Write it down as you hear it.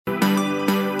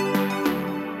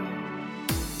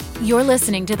You're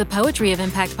listening to the Poetry of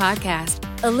Impact podcast,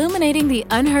 illuminating the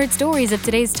unheard stories of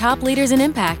today's top leaders in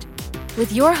impact,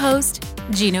 with your host,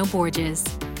 Gino Borges.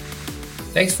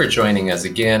 Thanks for joining us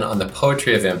again on the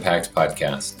Poetry of Impact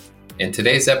podcast. In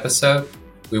today's episode,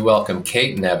 we welcome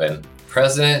Kate Nevin,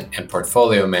 President and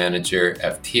Portfolio Manager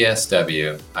of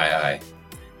TSW II,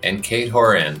 and Kate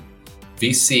Horin,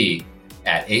 VC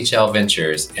at HL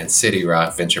Ventures and City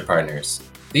Rock Venture Partners.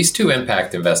 These two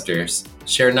impact investors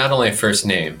share not only a first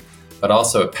name, but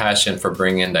also a passion for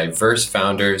bringing diverse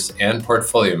founders and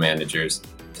portfolio managers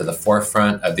to the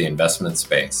forefront of the investment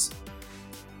space.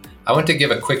 I want to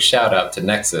give a quick shout out to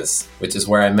Nexus, which is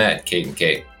where I met Kate and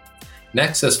Kate.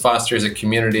 Nexus fosters a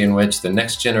community in which the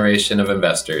next generation of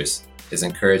investors is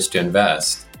encouraged to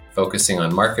invest, focusing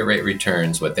on market rate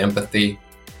returns with empathy,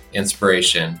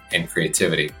 inspiration, and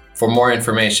creativity. For more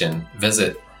information,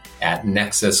 visit at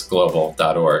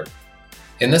nexusglobal.org.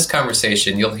 In this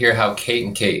conversation, you'll hear how Kate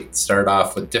and Kate started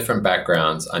off with different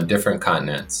backgrounds on different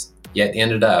continents, yet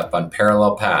ended up on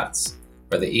parallel paths,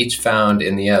 where they each found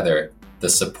in the other the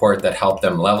support that helped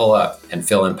them level up and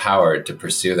feel empowered to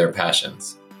pursue their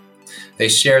passions. They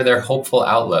share their hopeful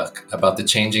outlook about the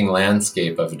changing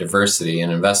landscape of diversity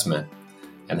and investment,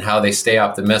 and how they stay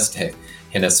optimistic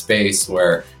in a space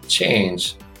where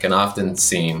change can often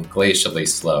seem glacially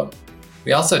slow.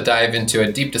 We also dive into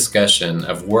a deep discussion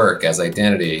of work as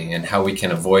identity and how we can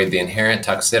avoid the inherent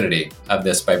toxicity of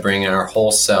this by bringing our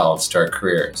whole selves to our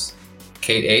careers.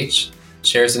 Kate H.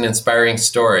 shares an inspiring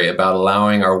story about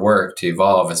allowing our work to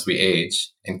evolve as we age,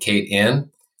 and Kate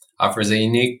N. offers a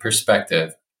unique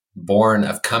perspective born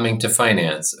of coming to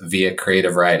finance via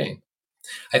creative writing.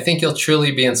 I think you'll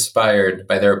truly be inspired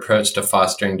by their approach to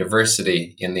fostering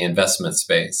diversity in the investment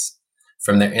space,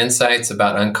 from their insights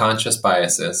about unconscious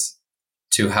biases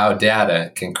to how data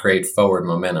can create forward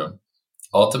momentum.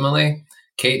 Ultimately,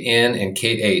 Kate N. and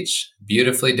Kate H.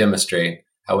 beautifully demonstrate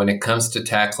how when it comes to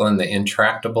tackling the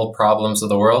intractable problems of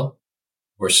the world,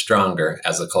 we're stronger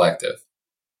as a collective.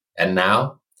 And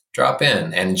now, drop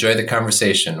in and enjoy the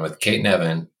conversation with Kate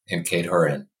Nevin and Kate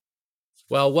Horin.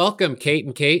 Well, welcome, Kate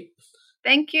and Kate.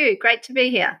 Thank you. Great to be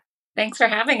here. Thanks for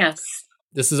having us.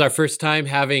 This is our first time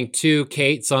having two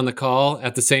Kates on the call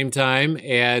at the same time.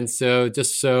 And so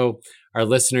just so our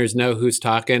listeners know who's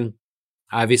talking,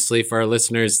 obviously for our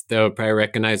listeners, they'll probably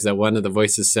recognize that one of the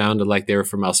voices sounded like they were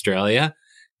from Australia.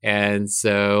 And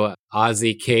so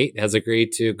Aussie Kate has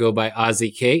agreed to go by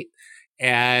Aussie Kate.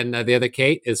 And the other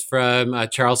Kate is from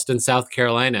Charleston, South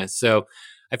Carolina. So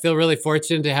I feel really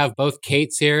fortunate to have both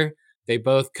Kates here. They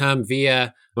both come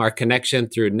via our connection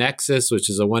through Nexus, which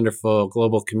is a wonderful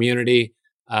global community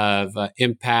of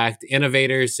impact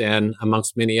innovators and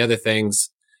amongst many other things.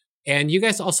 And you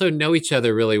guys also know each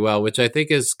other really well, which I think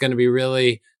is going to be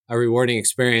really a rewarding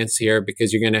experience here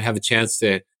because you're going to have a chance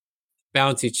to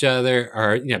bounce each other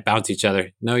or, bounce each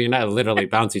other. No, you're not literally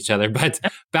bounce each other, but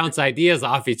bounce ideas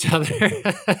off each other.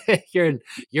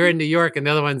 You're in New York and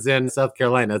the other one's in South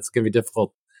Carolina. It's going to be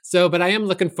difficult. So, but I am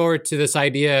looking forward to this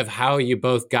idea of how you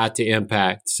both got to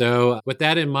impact. So with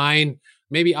that in mind,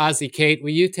 maybe Aussie Kate, will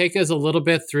you take us a little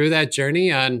bit through that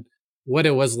journey on what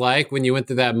it was like when you went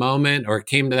through that moment or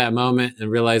came to that moment and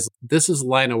realized this is a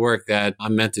line of work that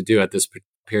I'm meant to do at this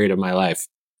period of my life?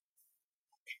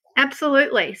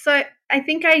 Absolutely. So I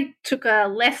think I took a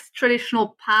less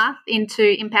traditional path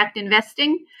into impact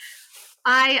investing.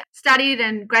 I studied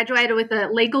and graduated with a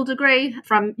legal degree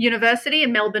from university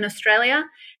in Melbourne, Australia.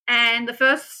 And the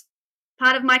first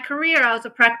part of my career, I was a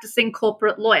practicing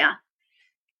corporate lawyer.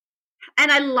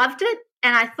 And I loved it.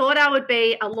 And I thought I would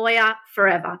be a lawyer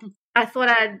forever. I thought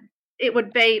it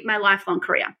would be my lifelong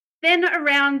career. Then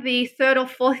around the third or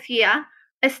fourth year,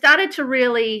 I started to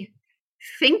really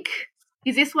think,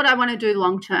 is this what I want to do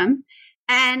long term?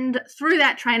 And through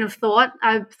that train of thought,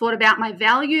 I thought about my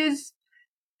values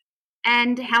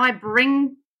and how I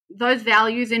bring those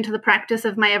values into the practice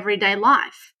of my everyday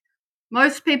life.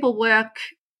 Most people work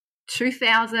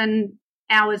 2,000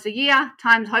 hours a year,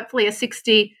 times hopefully a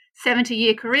 60,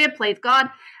 70-year career, please God.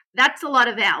 That's a lot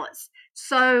of hours.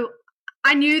 So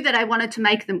I knew that I wanted to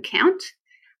make them count.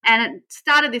 And it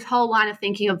started this whole line of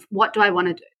thinking of what do I want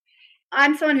to do?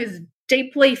 I'm someone who's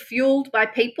deeply fueled by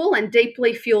people and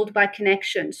deeply fueled by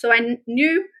connection. So I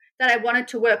knew that I wanted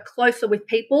to work closer with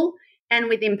people and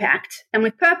with impact and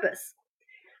with purpose.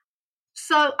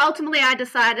 So ultimately, I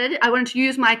decided I wanted to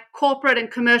use my corporate and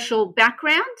commercial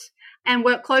background and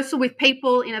work closer with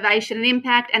people, innovation, and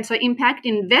impact. And so impact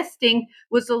investing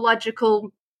was the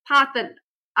logical path that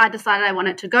I decided I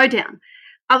wanted to go down.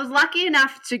 I was lucky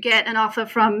enough to get an offer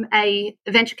from a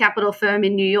venture capital firm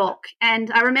in New York.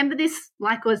 And I remember this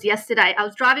like it was yesterday. I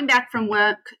was driving back from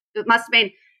work. It must have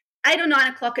been 8 or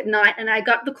 9 o'clock at night, and I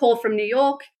got the call from New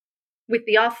York with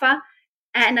the offer.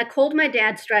 And I called my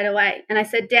dad straight away. And I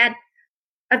said, Dad,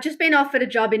 I've just been offered a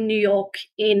job in New York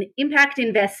in impact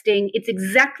investing. It's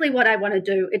exactly what I want to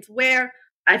do. It's where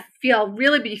I feel I'll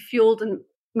really be fueled and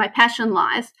my passion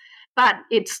lies. But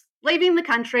it's leaving the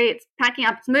country, it's packing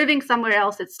up, it's moving somewhere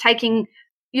else, it's taking,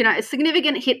 a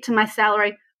significant hit to my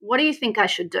salary. What do you think I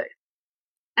should do?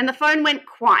 And the phone went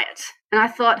quiet. And I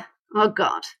thought, oh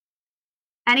God.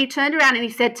 And he turned around and he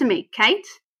said to me, Kate,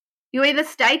 you either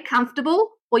stay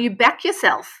comfortable or you back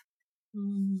yourself.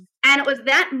 Mm. And it was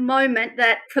that moment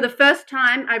that for the first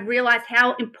time I realized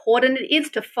how important it is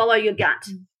to follow your gut.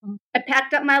 Mm-hmm. I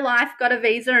packed up my life, got a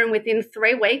visa, and within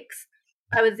 3 weeks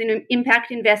I was in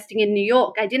impact investing in New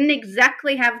York. I didn't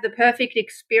exactly have the perfect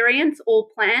experience or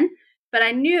plan, but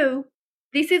I knew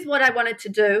this is what I wanted to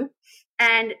do.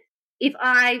 And if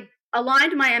I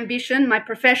aligned my ambition, my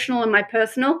professional and my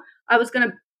personal, I was going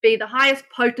to be the highest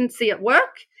potency at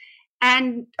work.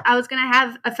 And I was going to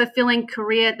have a fulfilling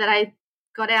career that I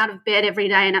got out of bed every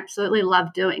day and absolutely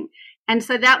loved doing. And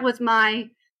so that was my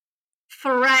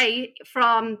foray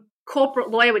from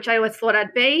corporate lawyer, which I always thought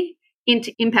I'd be,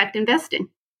 into impact investing.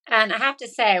 And I have to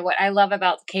say, what I love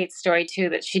about Kate's story, too,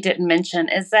 that she didn't mention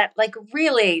is that,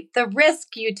 really, the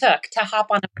risk you took to hop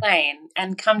on a plane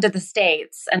and come to the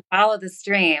States and follow this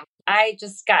dream. I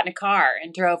just got in a car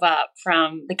and drove up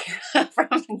from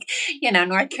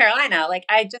North Carolina.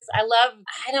 I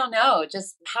don't know,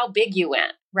 just how big you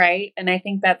went, right? And I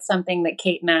think that's something that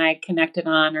Kate and I connected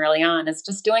on early on, is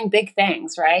just doing big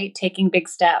things, right? Taking big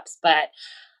steps. But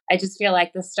I just feel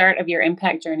like the start of your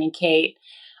impact journey, Kate,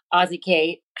 Aussie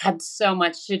Kate, had so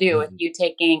much to do with you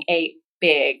taking a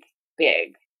big,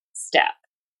 big step.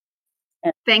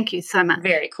 And thank you so much.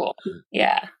 Very cool.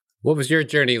 Yeah. What was your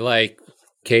journey like,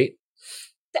 Kate?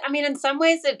 I mean, in some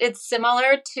ways, it's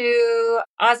similar to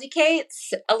Aussie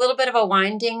Kate's, a little bit of a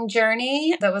winding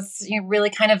journey that was really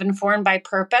kind of informed by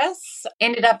purpose.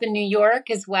 Ended up in New York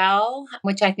as well,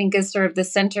 which I think is sort of the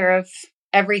center of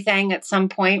everything at some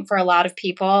point for a lot of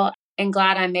people. And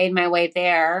glad I made my way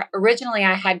there. Originally,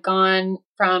 I had gone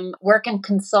from work in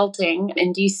consulting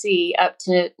in DC up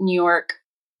to New York,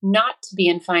 not to be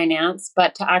in finance,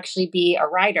 but to actually be a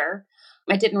writer.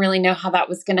 I didn't really know how that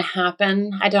was going to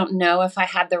happen. I don't know if I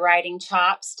had the writing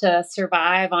chops to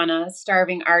survive on a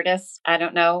starving artist. I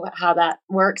don't know how that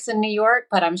works in New York,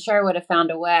 but I'm sure I would have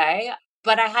found a way.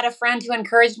 But I had a friend who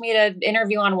encouraged me to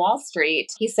interview on Wall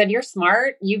Street. He said, "You're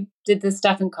smart. You did this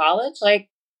stuff in college.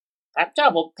 That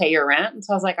job will pay your rent." And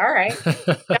so I was like, all right.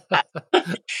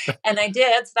 And I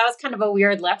did. So that was kind of a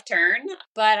weird left turn.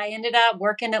 But I ended up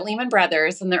working at Lehman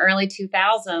Brothers in the early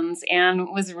 2000s and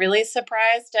was really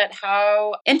surprised at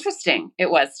how interesting it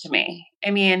was to me.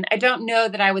 I mean, I don't know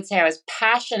that I would say I was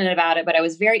passionate about it, but I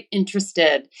was very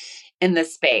interested in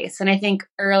this space. And I think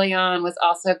early on was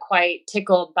also quite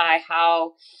tickled by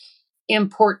how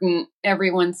important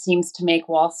everyone seems to make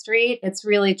Wall Street. It's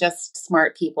really just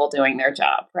smart people doing their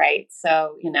job, right?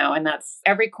 So, and that's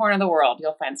every corner of the world,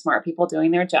 you'll find smart people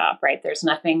doing their job, right? There's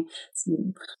nothing,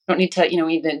 don't need to,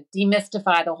 even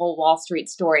demystify the whole Wall Street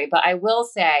story. But I will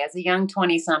say, as a young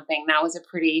 20-something, that was a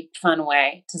pretty fun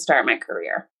way to start my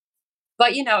career.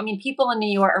 But, people in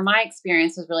New York, or my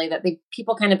experience was really that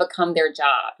people kind of become their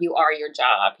job. You are your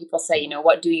job. People say,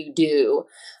 what do you do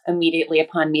immediately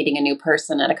upon meeting a new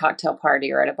person at a cocktail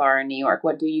party or at a bar in New York?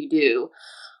 What do you do?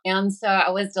 And so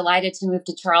I was delighted to move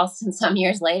to Charleston some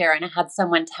years later. And I had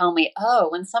someone tell me, oh,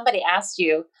 when somebody asks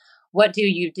you, what do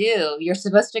you do? You're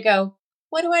supposed to go,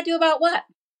 what do I do about what?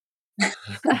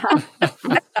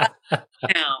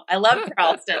 Now, I love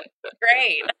Charleston.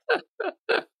 Great.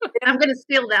 I'm going to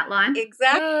steal that line.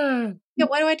 Exactly. Yeah,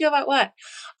 what do I do about what?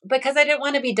 Because I didn't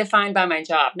want to be defined by my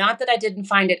job. Not that I didn't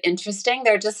find it interesting.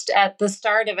 There just at the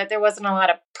start of it, there wasn't a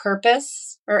lot of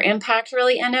purpose or impact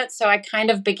really in it. So I kind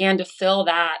of began to fill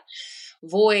that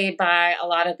void by a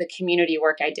lot of the community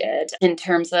work I did in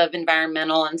terms of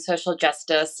environmental and social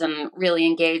justice, and really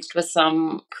engaged with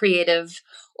some creative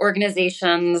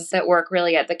organizations that work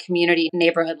really at the community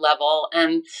neighborhood level.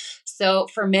 And so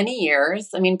for many years,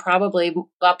 probably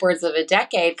upwards of a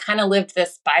decade, kind of lived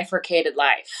this bifurcated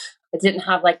life. I didn't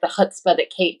have the chutzpah that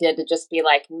Kate did to just be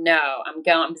like, no, I'm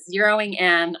zeroing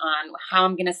in on how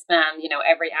I'm going to spend,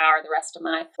 every hour the rest of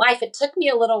my life. It took me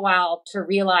a little while to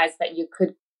realize that you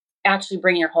could actually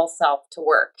bring your whole self to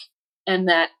work. And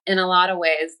that in a lot of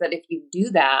ways, that if you do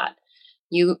that,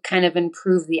 you kind of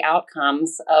improve the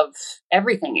outcomes of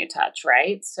everything you touch,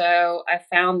 right? So I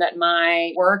found that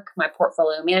my work, my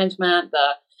portfolio management, the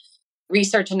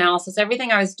research analysis,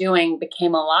 everything I was doing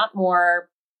became a lot more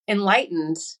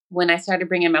enlightened when I started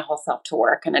bringing my whole self to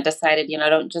work. And I decided,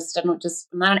 I'm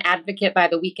not an advocate by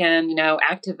the weekend,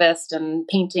 activist and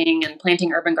painting and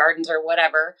planting urban gardens or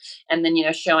whatever. And then,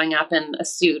 showing up in a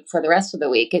suit for the rest of the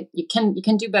week. You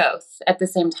can do both at the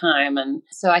same time. And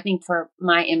so I think for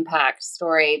my impact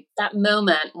story, that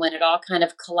moment when it all kind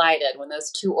of collided, when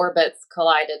those two orbits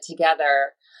collided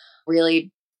together,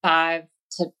 really 5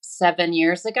 to 7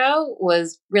 years ago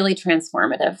was really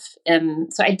transformative.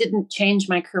 And so I didn't change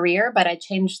my career, but I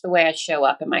changed the way I show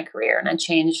up in my career. And I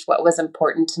changed what was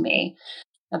important to me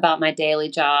about my daily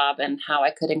job and how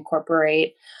I could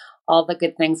incorporate all the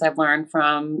good things I've learned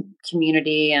from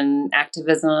community and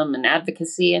activism and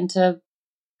advocacy into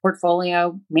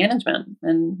portfolio management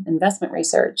and investment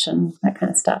research and that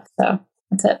kind of stuff. So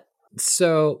that's it.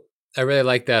 So I really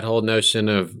like that whole notion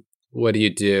of what do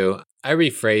you do? I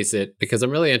rephrase it because I'm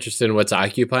really interested in what's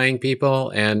occupying people.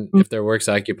 And if their work's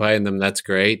occupying them, that's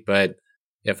great. But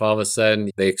if all of a sudden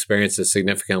they experience a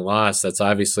significant loss, that's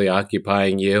obviously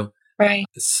occupying you. Right.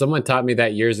 Someone taught me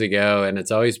that years ago, and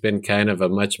it's always been kind of a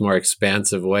much more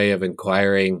expansive way of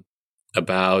inquiring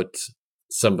about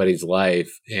somebody's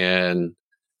life. And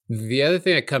the other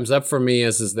thing that comes up for me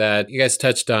is that you guys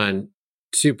touched on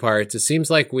two parts. It seems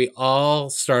like we all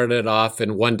started off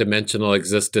in one-dimensional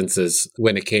existences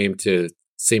when it came to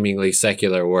seemingly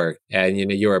secular work. And,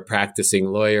 you were a practicing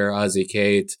lawyer, Ozzie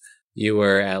Kate. You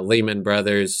were at Lehman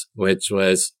Brothers, which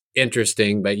was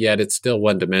interesting, but yet it's still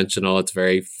one-dimensional. It's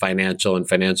very financial and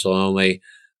financial only.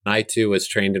 I, too, was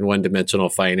trained in one-dimensional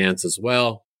finance as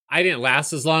well. I didn't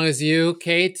last as long as you,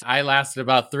 Kate. I lasted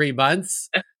about 3 months,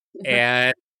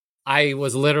 and I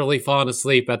was literally falling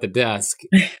asleep at the desk.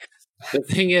 The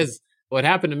thing is, what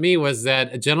happened to me was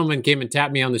that a gentleman came and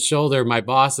tapped me on the shoulder, my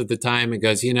boss at the time, and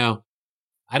goes,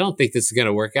 I don't think this is going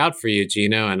to work out for you,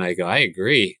 Gino. And I go, I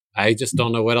agree. I just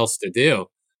don't know what else to do.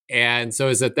 And so it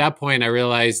was at that point I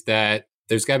realized that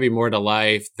there's got to be more to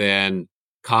life than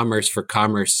commerce for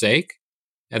commerce sake.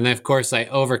 And then, of course, I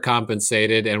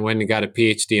overcompensated and went and got a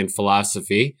PhD in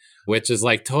philosophy, which is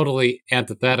like totally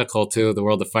antithetical to the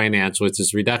world of finance, which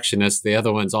is reductionist. The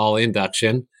other one's all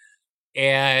induction.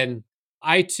 And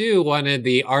I, too, wanted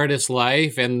the artist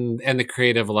life and the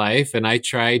creative life. And I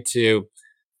tried to,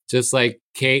 just like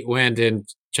Kate went and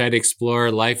tried to explore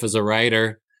life as a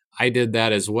writer, I did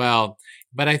that as well.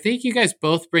 But I think you guys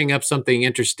both bring up something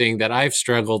interesting that I've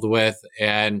struggled with.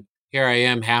 And here I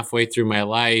am halfway through my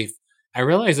life. I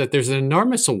realize that there's an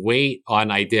enormous weight on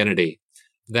identity,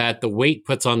 that the weight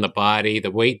puts on the body,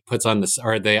 the weight puts on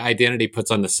the identity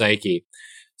puts on the psyche.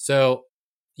 So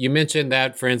you mentioned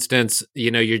that, for instance,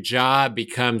 your job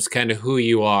becomes kind of who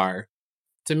you are.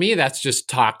 To me, that's just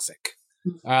toxic.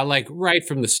 Like right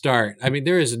from the start. I mean,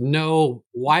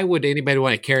 why would anybody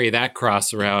want to carry that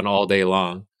cross around all day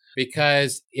long?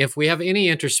 Because if we have any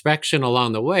introspection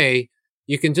along the way,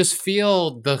 you can just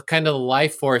feel the kind of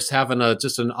life force having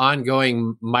just an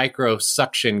ongoing micro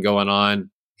suction going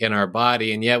on in our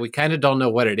body. And yet we kind of don't know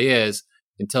what it is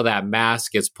until that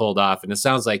mask gets pulled off. And it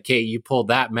sounds like, Kate, you pulled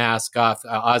that mask off.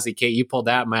 Ozzie, Kate, you pulled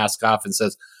that mask off and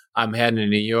says, I'm heading to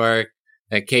New York.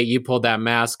 And Kate, you pulled that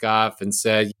mask off and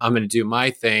said, I'm going to do my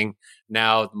thing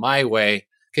now my way.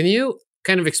 Can you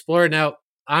kind of explore now?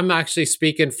 I'm actually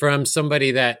speaking from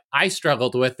somebody that I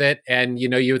struggled with it. And,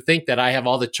 you would think that I have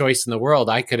all the choice in the world.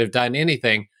 I could have done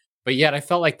anything. But yet I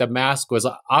felt like the mask was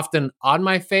often on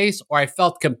my face, or I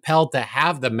felt compelled to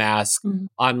have the mask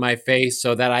on my face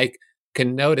so that I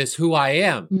can notice who I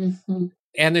am. Mm-hmm.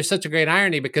 And there's such a great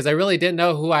irony because I really didn't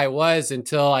know who I was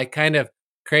until I kind of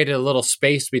created a little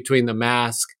space between the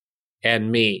mask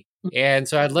and me. And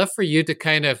so I'd love for you to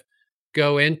kind of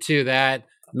go into that.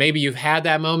 Maybe you've had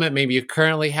that moment, maybe you're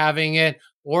currently having it,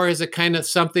 or is it kind of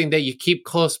something that you keep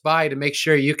close by to make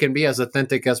sure you can be as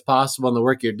authentic as possible in the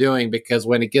work you're doing? Because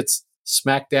when it gets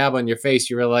smack dab on your face,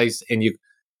 you realize, and you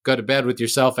go to bed with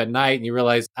yourself at night and you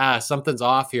realize, something's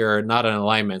off here or not in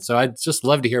alignment. So I'd just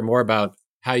love to hear more about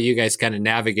how you guys kind of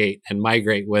navigate and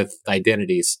migrate with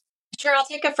identities. Sure, I'll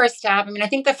take a first stab. I mean, I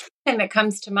think the first thing that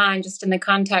comes to mind just in the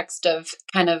context of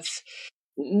kind of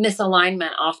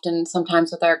misalignment often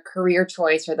sometimes with our career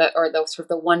choice or the sort of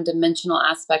the one-dimensional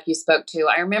aspect you spoke to.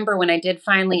 I remember when I did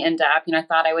finally end up, I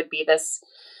thought I would be this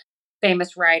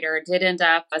famous writer, did end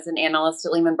up as an analyst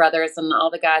at Lehman Brothers, and all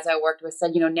the guys I worked with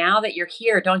said, now that you're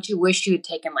here, don't you wish you'd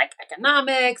taken like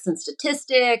economics and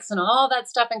statistics and all that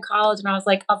stuff in college? And I was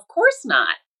like, of course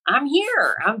not. I'm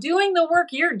here. I'm doing the work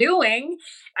you're doing.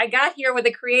 I got here with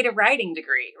a creative writing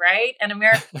degree, right? An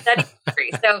American Studies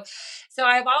degree. So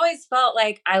I've always felt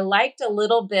like I liked a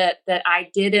little bit that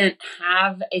I didn't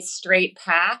have a straight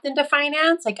path into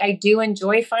finance. Like I do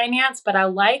enjoy finance, but I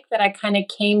like that I kind of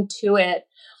came to it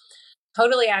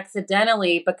totally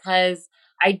accidentally because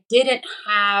I did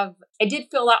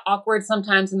feel that awkward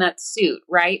sometimes in that suit,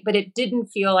 right? But it didn't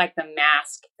feel like the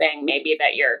mask thing, maybe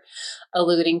that you're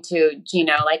alluding to,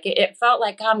 Gino. Like it felt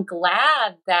like I'm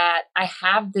glad that I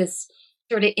have this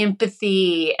sort of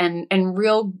empathy and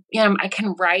real, I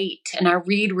can write and I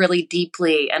read really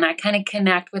deeply and I kind of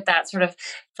connect with that sort of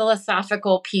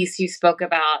philosophical piece you spoke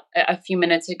about a few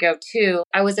minutes ago too.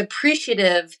 I was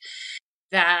appreciative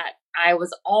that I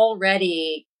was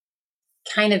already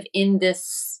kind of in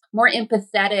this more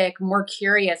empathetic, more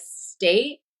curious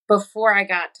state before I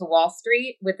got to Wall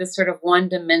Street with this sort of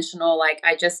one-dimensional, like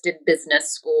I just did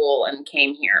business school and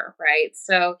came here, right?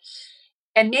 So,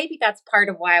 and maybe that's part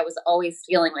of why I was always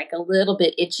feeling like a little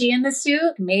bit itchy in the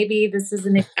suit. Maybe this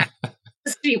isn't exactly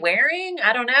supposed to be wearing,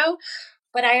 I don't know.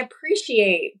 But I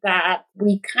appreciate that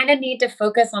we kind of need to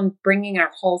focus on bringing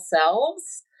our whole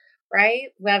selves, right?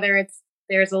 Whether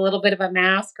there's a little bit of a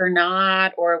mask or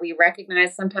not, or we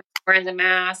recognize sometimes I'm wearing the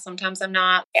mask, sometimes I'm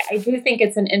not. I do think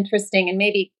it's an interesting, and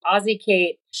maybe Aussie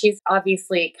Kate, she's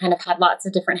obviously kind of had lots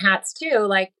of different hats too.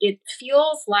 Like it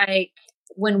feels like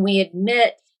when we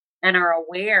admit and are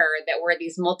aware that we're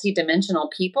these multidimensional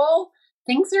people,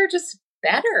 things are just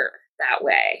better that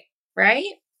way, right?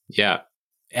 Yeah.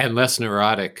 And less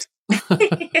neurotic.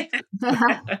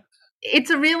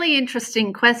 It's a really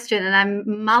interesting question, and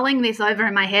I'm mulling this over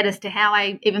in my head as to how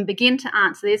I even begin to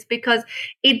answer this, because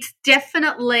it's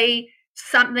definitely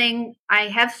something I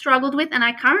have struggled with and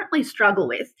I currently struggle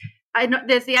with. I know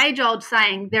there's the age-old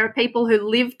saying, there are people who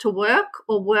live to work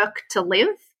or work to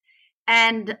live,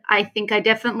 and I think I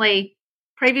definitely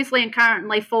previously and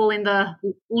currently fall in the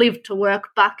live to work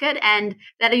bucket, and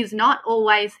that is not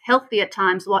always healthy at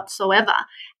times whatsoever.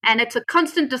 And it's a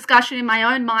constant discussion in my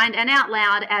own mind and out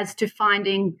loud as to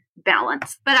finding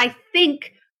balance. But I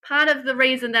think part of the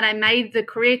reason that I made the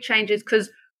career change is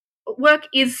because work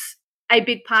is a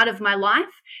big part of my life.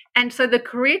 And so the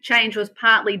career change was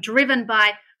partly driven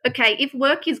by, okay, if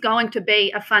work is going to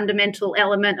be a fundamental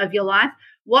element of your life,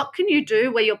 what can you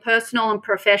do where your personal and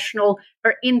professional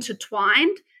are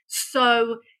intertwined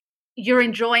so you're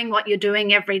enjoying what you're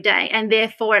doing every day, and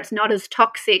therefore it's not as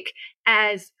toxic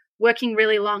as working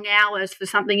really long hours for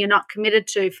something you're not committed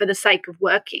to for the sake of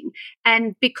working.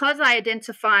 And because I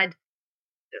identified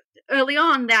early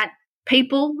on that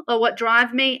people are what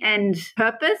drive me and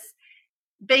purpose,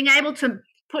 being able to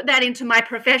put that into my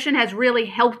profession has really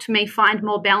helped me find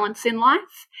more balance in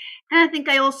life. And I think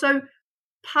I also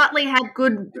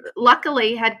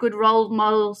luckily had good role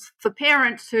models for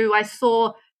parents who I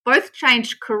saw both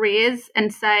change careers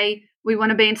and say, we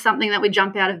want to be in something that we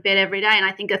jump out of bed every day. And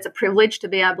I think it's a privilege to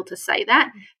be able to say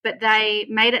that. But they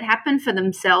made it happen for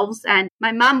themselves. And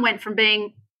my mum went from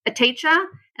being a teacher,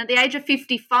 and at the age of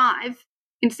 55,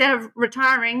 instead of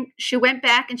retiring, she went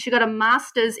back and she got a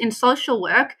master's in social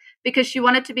work because she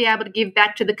wanted to be able to give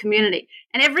back to the community.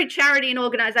 And every charity and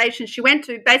organisation she went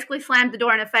to basically slammed the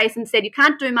door in her face and said, you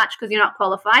can't do much because you're not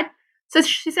qualified. So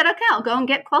she said, okay, I'll go and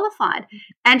get qualified.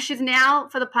 And she's now,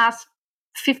 for the past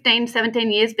 15,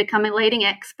 17 years, become a leading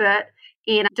expert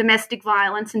in domestic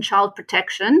violence and child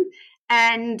protection.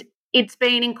 And it's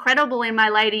been incredible in my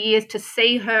later years to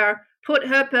see her put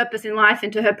her purpose in life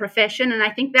into her profession. And I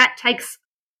think that takes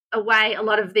away a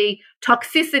lot of the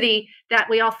toxicity that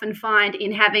we often find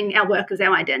in having our work as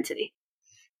our identity.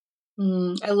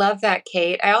 I love that,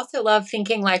 Kate. I also love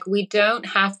thinking like we don't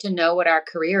have to know what our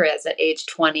career is at age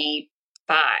 25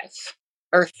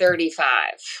 or 35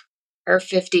 or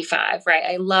 55, right?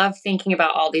 I love thinking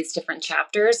about all these different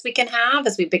chapters we can have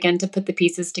as we begin to put the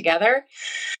pieces together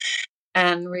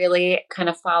and really kind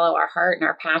of follow our heart and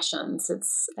our passions.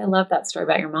 I love that story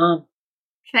about your mom.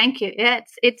 Thank you. Yeah,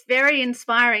 it's very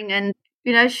inspiring. And,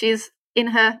 she's in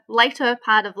her later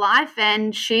part of life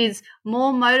and she's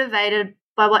more motivated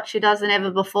by what she does than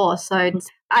ever before. So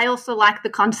I also like the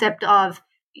concept of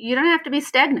you don't have to be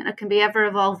stagnant. It can be ever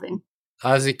evolving.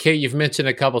 Ozzy, Kate, you've mentioned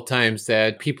a couple times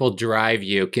that people drive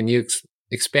you. Can you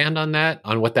expand on that,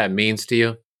 on what that means to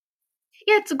you?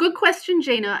 Yeah, it's a good question,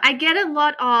 Gina. I get a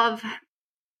lot of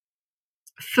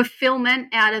fulfillment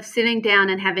out of sitting down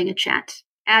and having a chat,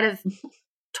 out of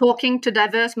talking to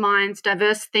diverse minds,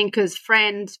 diverse thinkers,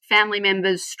 friends, family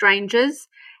members, strangers.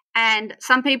 And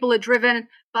some people are driven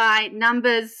by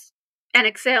numbers and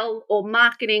Excel or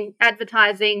marketing,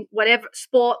 advertising, whatever,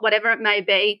 sport, whatever it may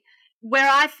be. Where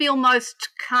I feel most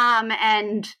calm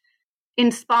and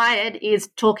inspired is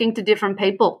talking to different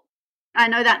people. I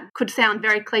know that could sound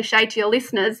very cliche to your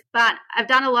listeners, but I've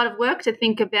done a lot of work to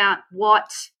think about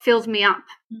what fills me up,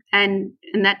 and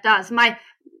that does. My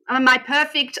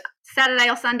perfect Saturday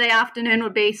or Sunday afternoon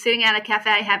would be sitting at a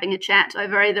cafe having a chat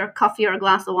over either a coffee or a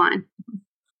glass of wine.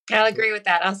 I'll agree with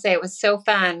that. I'll say it was so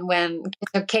fun when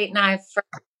Kate and I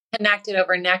first connected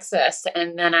over Nexus,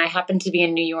 and then I happened to be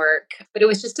in New York, but it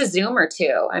was just a Zoom or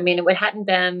two. I mean, it hadn't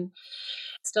been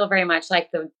still very much like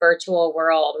the virtual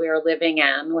world we were living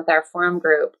in with our forum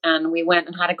group. And we went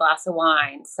and had a glass of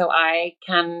wine. So I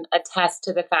can attest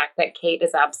to the fact that Kate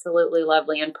is absolutely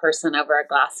lovely in person over a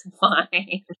glass of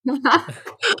wine.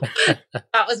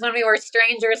 That was when we were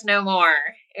strangers no more.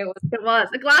 It was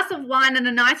a glass of wine and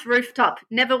a nice rooftop.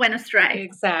 Never went astray.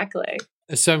 Exactly.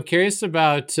 So I'm curious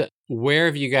about where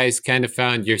have you guys kind of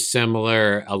found your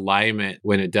similar alignment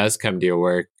when it does come to your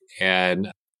work?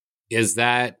 And is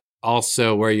that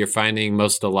also where you're finding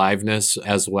most aliveness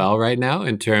as well right now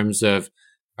in terms of,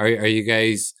 are you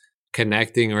guys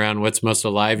connecting around what's most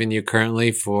alive in you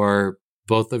currently for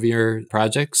both of your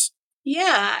projects?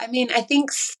 Yeah, I mean, I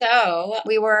think so.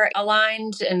 We were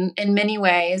aligned in many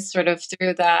ways, sort of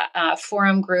through the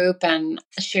forum group and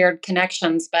shared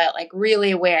connections. But like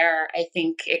really where I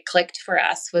think it clicked for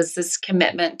us was this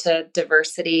commitment to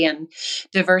diversity and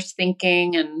diverse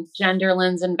thinking and gender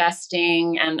lens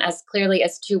investing. And as clearly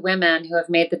as two women who have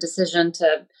made the decision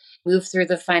to move through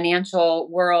the financial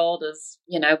world as,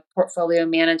 portfolio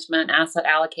management, asset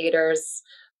allocators,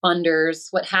 funders,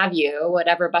 what have you,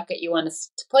 whatever bucket you want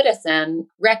us to put us in,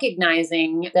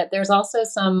 recognizing that there's also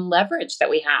some leverage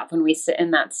that we have when we sit in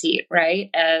that seat,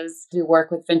 right? As we work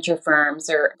with venture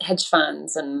firms or hedge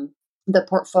funds and the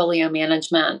portfolio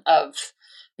management of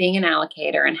being an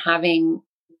allocator and having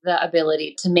the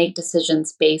ability to make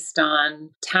decisions based on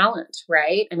talent,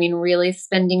 right? I mean, really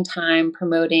spending time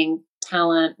promoting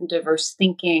talent, diverse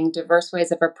thinking, diverse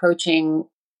ways of approaching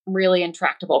really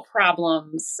intractable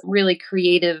problems, really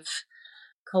creative,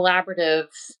 collaborative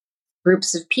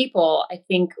groups of people. I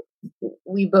think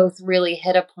we both really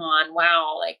hit upon,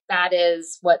 wow, like that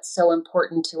is what's so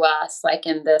important to us, like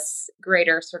in this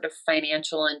greater sort of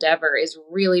financial endeavor, is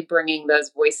really bringing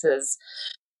those voices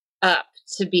up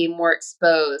to be more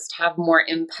exposed, have more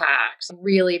impact,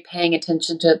 really paying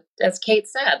attention to, as Kate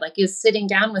said, like is sitting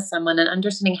down with someone and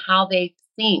understanding how they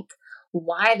think,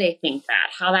 why they think that,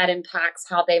 how that impacts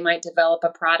how they might develop a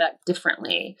product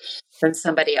differently than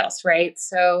somebody else, right?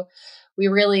 So we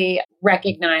really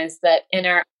recognize that in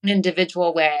our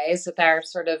individual ways, with our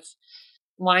sort of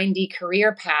windy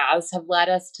career paths, have led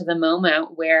us to the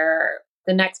moment where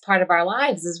the next part of our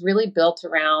lives is really built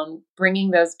around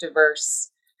bringing those diverse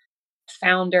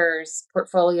founders,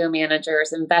 portfolio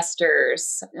managers,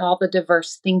 investors, all the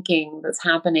diverse thinking that's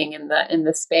happening in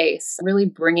the space, really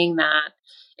bringing that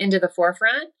into the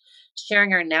forefront,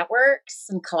 sharing our networks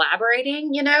and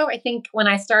collaborating. I think when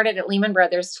I started at Lehman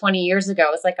Brothers 20 years ago,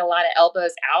 it was like a lot of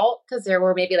elbows out because there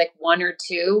were maybe like one or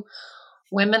two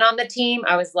women on the team.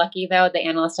 I was lucky though. The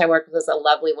analyst I worked with was a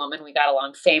lovely woman. We got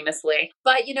along famously.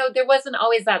 But, there wasn't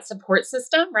always that support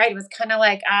system, right? It was kind of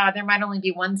like, there might only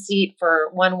be one seat for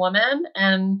one woman.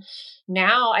 And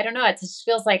now, I don't know, it just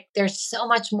feels like there's so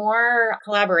much more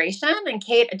collaboration. And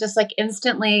Kate and I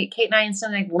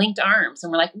instantly linked arms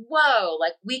and we're like, whoa,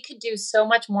 like we could do so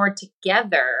much more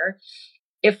together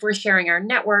if we're sharing our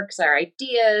networks, our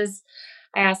ideas.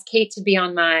 I asked Kate to be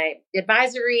on my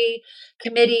advisory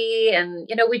committee. And,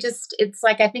 it's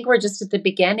like, I think we're just at the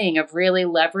beginning of really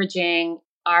leveraging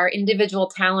our individual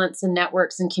talents and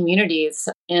networks and communities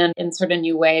in sort of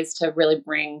new ways to really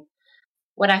bring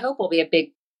what I hope will be a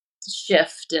big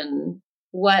shift in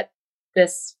what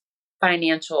this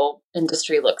financial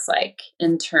industry looks like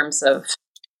in terms of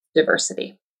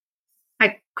diversity.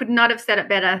 I could not have said it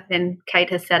better than Kate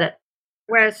has said it.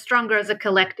 We're stronger as a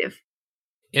collective.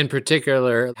 In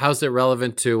particular, how's it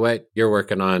relevant to what you're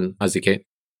working on, Ozzy Kate?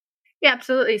 Yeah,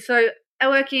 absolutely. So I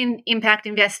work in impact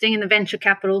investing in the venture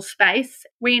capital space.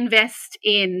 We invest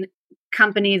in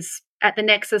companies at the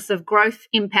nexus of growth,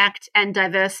 impact, and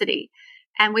diversity.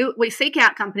 And we seek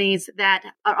out companies that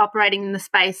are operating in the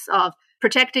space of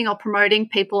protecting or promoting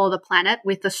people or the planet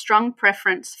with a strong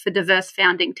preference for diverse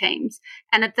founding teams.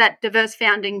 And it's that diverse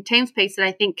founding teams piece that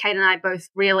I think Kate and I both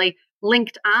really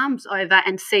linked arms over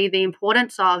and see the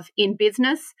importance of in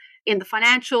business, in the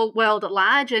financial world at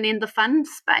large, and in the fund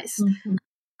space. Mm-hmm.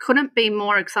 Couldn't be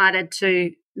more excited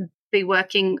to be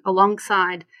working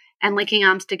alongside and linking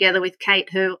arms together with Kate,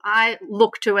 who I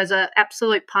look to as an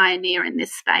absolute pioneer in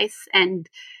this space and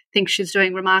think she's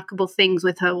doing remarkable things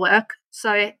with her work.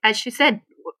 So as she said,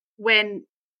 when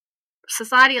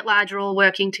society at large are all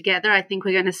working together, I think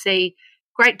we're going to see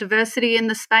great diversity in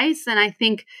the space. And I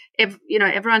think,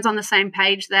 everyone's on the same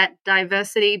page that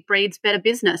diversity breeds better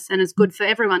business and is good for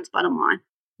everyone's bottom line.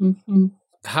 Mm-hmm.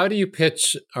 How do you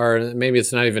pitch, or maybe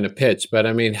it's not even a pitch, but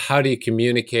I mean, how do you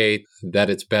communicate that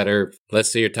it's better?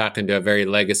 Let's say you're talking to a very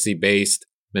legacy-based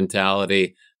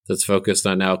mentality that's focused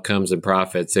on outcomes and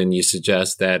profits, and you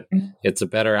suggest that it's a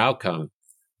better outcome.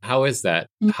 How is that?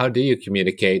 How do you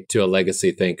communicate to a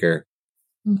legacy thinker?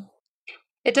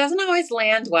 It doesn't always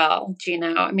land well,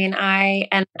 Gino. I mean, I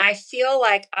feel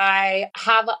like I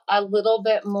have a little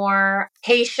bit more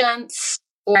patience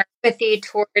or empathy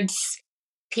towards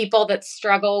people that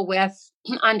struggle with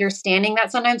understanding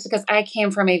that sometimes, because I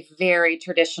came from a very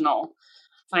traditional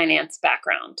finance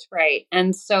background, right?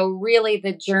 And so really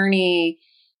the journey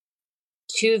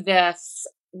to this,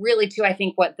 really to, I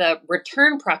think, what the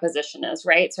return proposition is,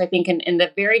 right? So I think in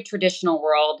the very traditional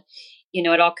world,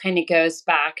 it all kind of goes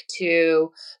back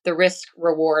to the risk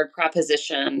reward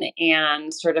proposition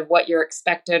and sort of what your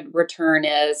expected return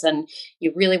is. And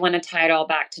you really want to tie it all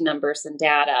back to numbers and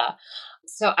data.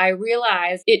 So I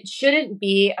realized it shouldn't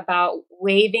be about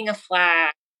waving a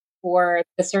flag for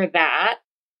this or that.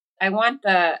 I want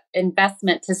the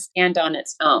investment to stand on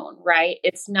its own, right?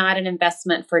 It's not an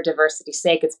investment for diversity's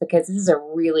sake. It's because this is a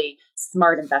really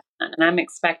smart investment and I'm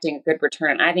expecting a good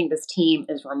return. I think this team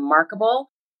is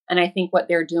remarkable. And I think what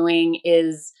they're doing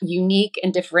is unique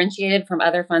and differentiated from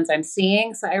other funds I'm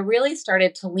seeing. So I really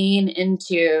started to lean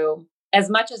into, as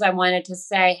much as I wanted to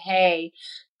say, hey,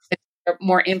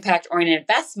 more impact-oriented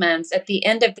investments, at the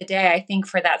end of the day, I think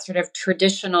for that sort of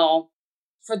traditional,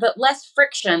 for the less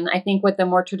friction, I think with the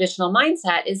more traditional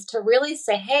mindset is to really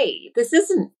say, hey, this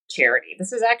isn't charity.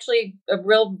 This is actually a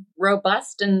real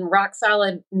robust and rock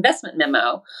solid investment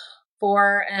memo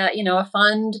for a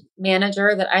fund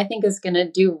manager that I think is going to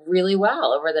do really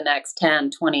well over the next 10,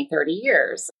 20, 30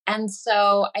 years. And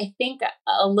so I think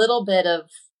a little bit of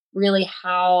really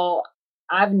how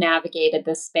I've navigated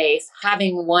this space,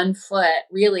 having one foot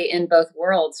really in both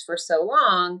worlds for so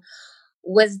long,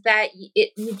 was that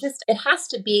it has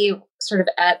to be sort of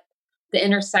at the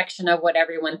intersection of what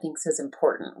everyone thinks is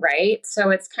important, right? So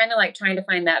it's kind of like trying to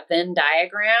find that Venn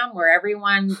diagram where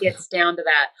everyone gets down to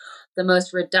that, the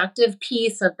most reductive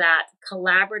piece of that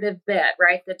collaborative bit,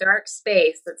 right? The dark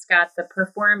space that's got the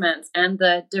performance and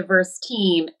the diverse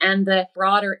team and the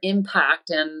broader impact,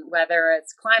 and whether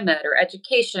it's climate or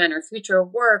education or future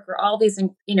of work or all these,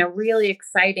 really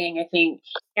exciting, I think,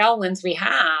 tailwinds we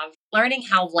have. Learning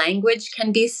how language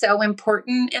can be so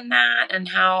important in that, and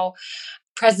how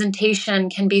presentation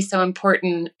can be so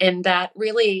important in that,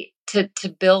 really to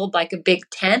build like a big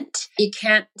tent. You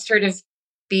can't sort of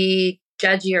be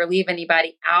judgy or leave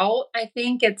anybody out. I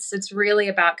think it's really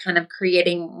about kind of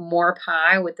creating more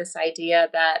pie with this idea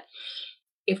that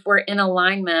if we're in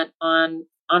alignment on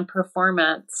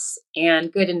performance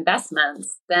and good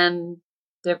investments, then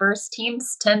diverse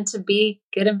teams tend to be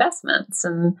good investments,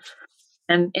 and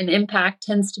impact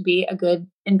tends to be a good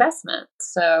investment.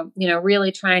 So,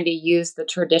 really trying to use the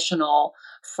traditional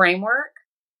framework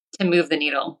to move the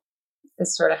needle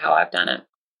is sort of how I've done it.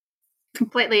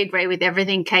 Completely agree with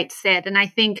everything Kate said. And I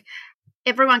think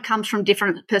everyone comes from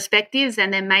different perspectives,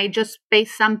 and there may just be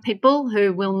some people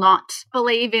who will not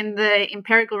believe in the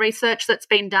empirical research that's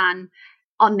been done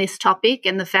on this topic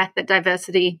and the fact that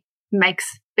diversity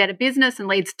makes better business and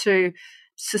leads to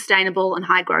sustainable and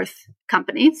high growth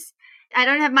companies. I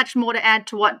don't have much more to add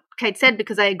to what Kate said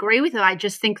because I agree with her. I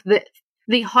just think that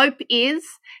the hope is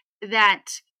that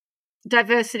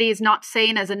diversity is not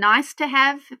seen as a nice to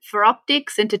have for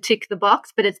optics and to tick the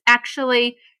box, but it's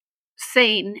actually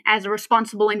seen as a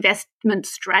responsible investment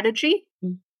strategy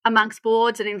amongst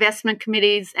boards and investment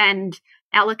committees and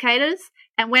allocators.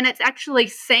 And when it's actually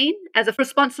seen as a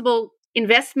responsible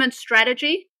investment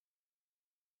strategy,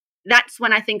 that's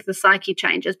when I think the psyche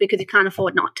changes, because you can't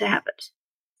afford not to have it.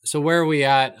 So where are we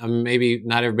at? Maybe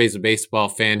not everybody's a baseball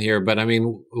fan here, but I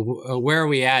mean, where are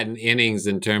we at in innings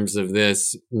in terms of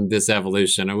this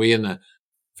evolution? Are we in the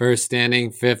first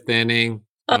inning, fifth inning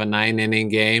of a 9-inning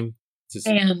game?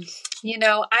 And,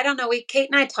 I don't know. Kate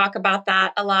and I talk about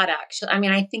that a lot, actually. I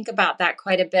mean, I think about that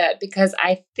quite a bit because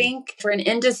I think for an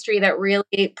industry that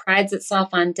really prides itself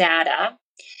on data,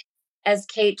 as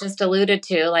Kate just alluded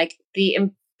to, like the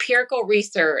empirical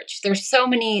research, there's so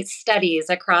many studies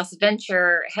across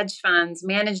venture, hedge funds,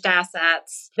 managed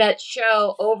assets that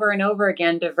show over and over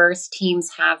again, diverse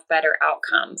teams have better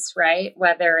outcomes, right?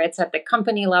 Whether it's at the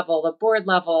company level, the board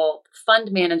level,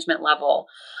 fund management level.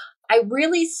 I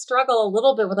really struggle a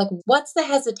little bit with what's the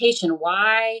hesitation?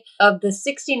 Why, of the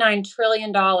 $69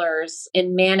 trillion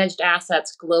in managed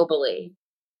assets globally,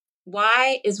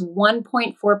 why is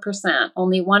 1.4%,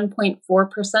 only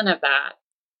 1.4% of that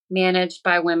managed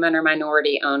by women or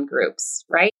minority-owned groups,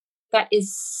 right? That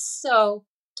is so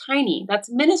tiny. That's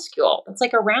minuscule. That's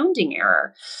like a rounding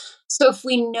error. So if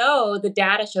we know the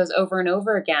data shows over and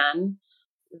over again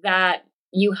that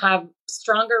you have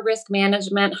stronger risk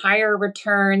management, higher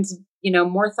returns,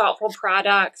 more thoughtful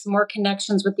products, more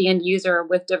connections with the end user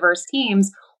with diverse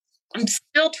teams, I'm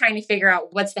still trying to figure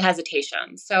out what's the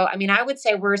hesitation. So, I would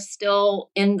say we're still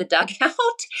in the dugout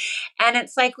and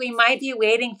it's like we might be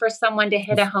waiting for someone to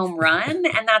hit a home run.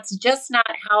 And that's just not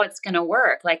how it's going to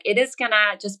work. Like it is going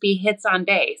to just be hits on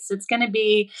base. It's going to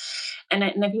be, and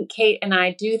I think Kate and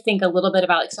I do think a little bit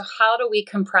about so how do we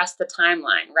compress the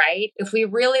timeline, right? If we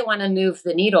really want to move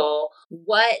the needle,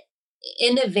 what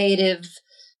innovative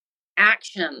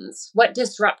actions, what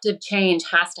disruptive change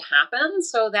has to happen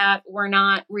so that we're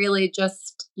not really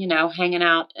just, hanging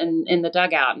out in the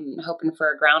dugout and hoping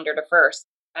for a grounder to first.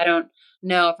 I don't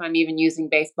know if I'm even using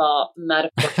baseball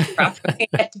metaphors properly.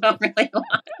 I don't really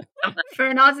want to. For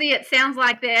an Aussie, it sounds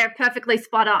like they're perfectly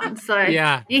spot on. So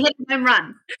Yeah. You hit a home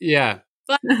run. Yeah.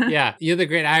 Yeah. The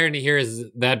great irony here is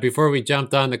that before we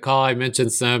jumped on the call, I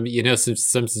mentioned some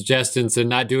suggestions and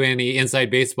not do any inside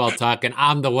baseball talk. And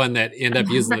I'm the one that ended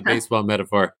up using the baseball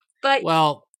metaphor. But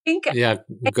well, I think yeah,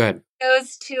 go ahead. It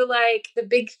goes to like the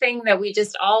big thing that we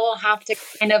just all have to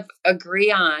kind of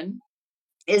agree on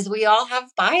is we all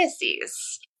have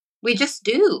biases. We just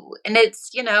do. And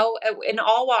it's, in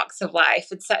all walks of life,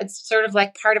 it's sort of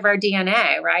like part of our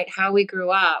DNA, right? How we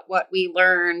grew up, what we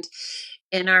learned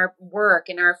in our work,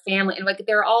 in our family, and like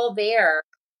they're all there,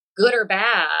 good or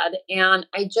bad. And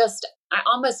I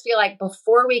almost feel like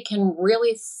before we can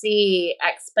really see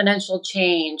exponential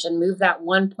change and move that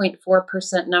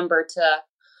 1.4% number to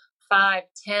 5,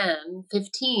 10,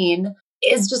 15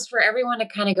 is just for everyone to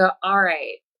kind of go, all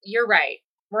right, you're right.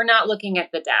 We're not looking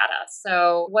at the data.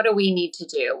 So what do we need to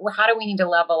do? How do we need to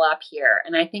level up here?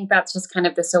 And I think that's just kind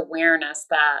of this awareness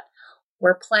that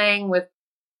we're playing with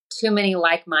too many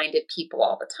like-minded people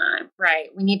all the time, right?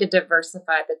 We need to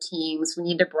diversify the teams. We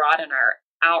need to broaden our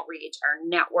outreach, our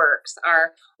networks,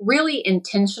 our really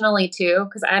intentionally too,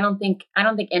 because I don't think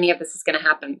any of this is going to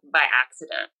happen by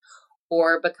accident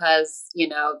or because,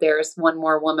 there's one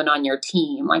more woman on your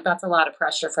team. Like that's a lot of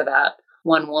pressure for that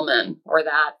one woman or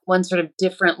that one sort of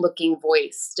different looking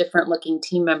voice, different looking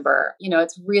team member.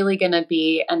 It's really going to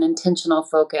be an intentional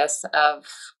focus of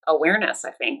awareness,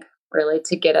 I think, really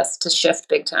to get us to shift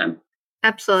big time.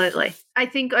 Absolutely. I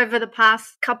think over the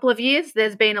past couple of years,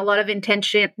 there's been a lot of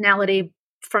intentionality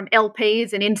from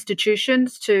LPs and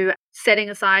institutions to setting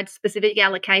aside specific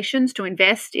allocations to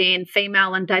invest in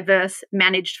female and diverse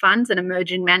managed funds and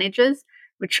emerging managers,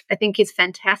 which I think is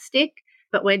fantastic.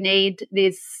 But we need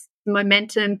this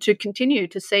momentum to continue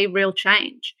to see real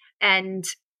change. And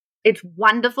it's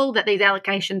wonderful that these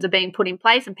allocations are being put in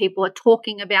place and people are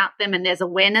talking about them and there's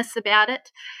awareness about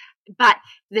it. But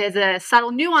there's a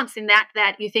subtle nuance in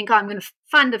that you think, I'm going to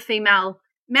fund a female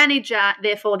manager,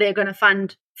 therefore they're going to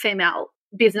fund female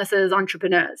businesses,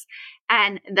 entrepreneurs.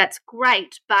 And that's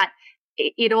great, but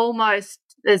it almost,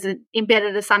 there's an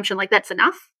embedded assumption like that's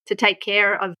enough to take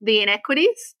care of the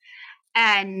inequities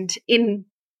and in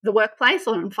the workplace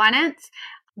or in finance.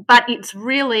 But it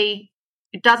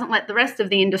doesn't let the rest of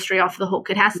the industry off the hook.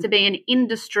 It has to be an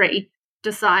industry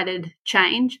decided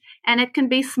change. And it can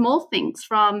be small things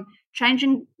from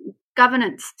changing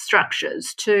governance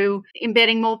structures to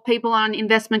embedding more people on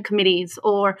investment committees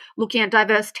or looking at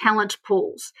diverse talent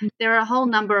pools. There are a whole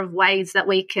number of ways that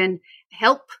we can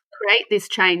help create this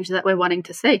change that we're wanting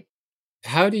to see.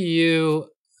 How do you,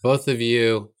 both of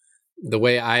you, the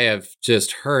way I have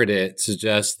just heard it,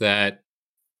 suggest that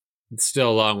it's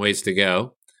still a long ways to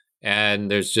go and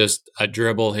there's just a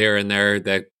dribble here and there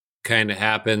that kind of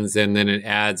happens and then it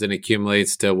adds and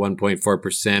accumulates to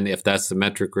 1.4% if that's the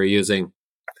metric we're using.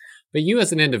 But you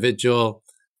as an individual,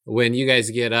 when you guys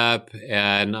get up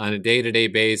and on a day-to-day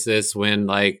basis, when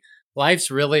like life's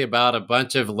really about a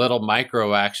bunch of little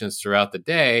micro actions throughout the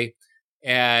day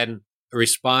and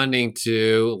responding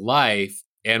to life,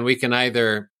 and we can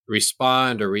either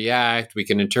respond or react, we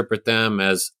can interpret them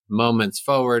as moments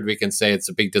forward, we can say it's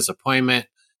a big disappointment.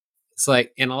 It's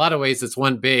like, in a lot of ways, it's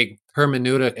one big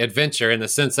hermeneutic adventure in the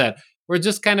sense that we're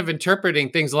just kind of interpreting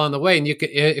things along the way. And you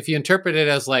could, if you interpret it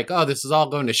as like, oh, this is all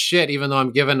going to shit, even though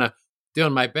I'm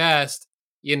doing my best,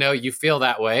 you feel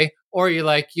that way. Or you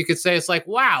could say, it's like,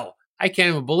 wow, I can't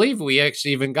even believe we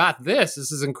actually even got this.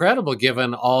 This is incredible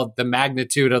given all the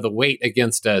magnitude of the weight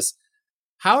against us.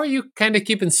 How are you kind of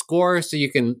keeping score so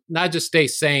you can not just stay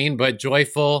sane, but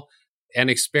joyful and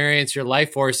experience your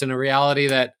life force in a reality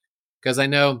that, because I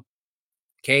know,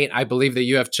 Kate, I believe that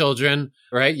you have children,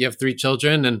 right? You have 3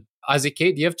 children. And Ozzy,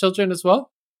 Kate, do you have children as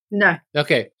well? No.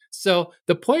 Okay. So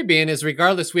the point being is,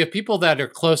 regardless, we have people that are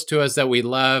close to us that we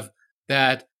love,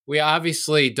 that we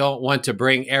obviously don't want to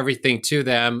bring everything to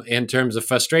them in terms of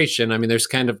frustration. I mean, there's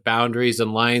kind of boundaries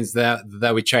and lines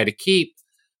that we try to keep.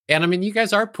 And I mean, you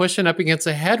guys are pushing up against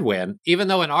a headwind, even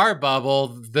though in our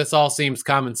bubble, this all seems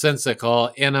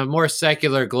commonsensical. In a more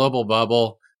secular global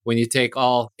bubble, when you take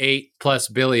all 8+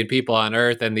 billion people on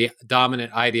Earth and the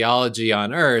dominant ideology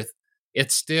on Earth,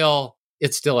 it's still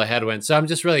a headwind. So I'm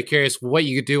just really curious what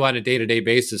you could do on a day-to-day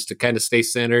basis to kind of stay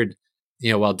centered,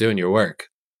 while doing your work.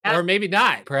 Or maybe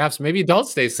not. Perhaps maybe you don't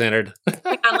stay centered.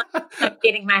 I'm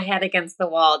getting my head against the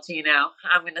wall, Gino.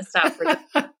 I'm going to stop for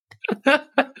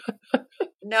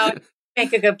No,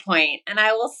 make a good point. And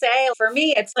I will say, for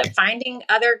me, it's like finding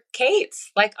other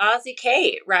Kates, like Aussie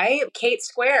Kate, right? Kate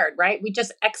squared, right? We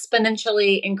just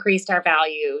exponentially increased our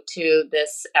value to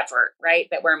this effort, right,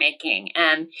 that we're making.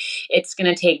 And it's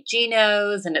going to take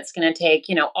Genos, and it's going to take,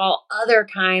 all other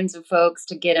kinds of folks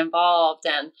to get involved.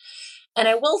 And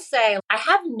I will say, I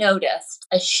have noticed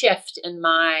a shift in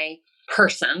my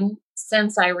person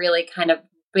since I really kind of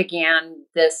began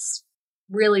this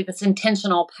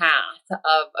intentional path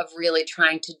of really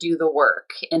trying to do the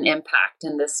work and impact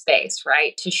in this space,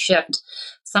 right? To shift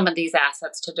some of these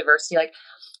assets to diversity. Like,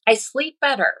 I sleep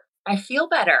better. I feel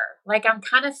better. Like, I'm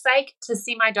kind of psyched to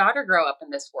see my daughter grow up in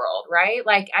this world, right?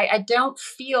 Like, I don't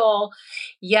feel,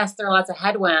 yes, there are lots of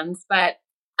headwinds, but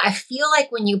I feel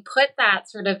like when you put that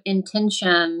sort of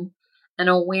intention and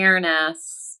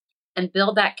awareness and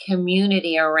build that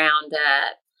community around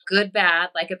it, good, bad,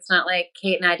 like, it's not like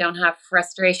Kate and I don't have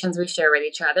frustrations we share with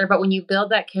each other, but when you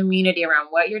build that community around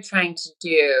what you're trying to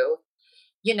do,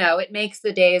 it makes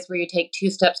the days where you take 2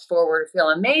 steps forward feel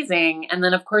amazing. And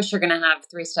then, of course, you're going to have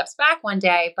 3 steps back one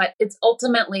day, but it's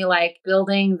ultimately like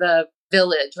building the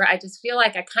village, right? I just feel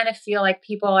like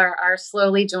people are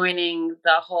slowly joining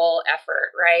the whole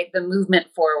effort, right? The movement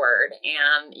forward.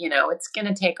 And, it's going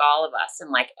to take all of us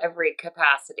in like every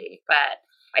capacity. But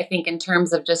I think in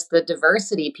terms of just the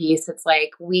diversity piece, it's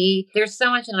like there's so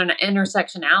much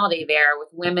intersectionality there with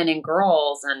women and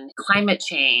girls and climate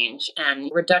change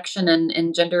and reduction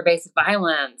in gender-based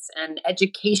violence and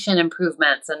education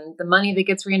improvements and the money that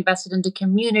gets reinvested into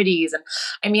communities. And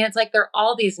I mean, it's like there are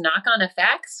all these knock-on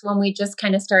effects when we just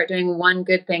kind of start doing one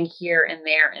good thing here and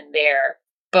there,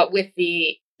 but with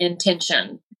the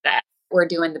intention that we're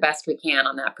doing the best we can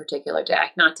on that particular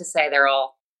day. Not to say they're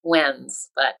all wins,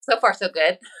 but so far so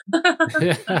good.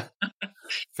 Yeah.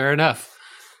 Fair enough.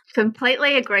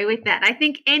 Completely agree with that. I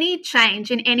think any change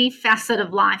in any facet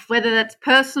of life, whether that's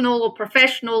personal or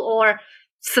professional or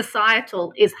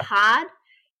societal, is hard.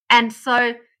 And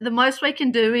so the most we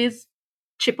can do is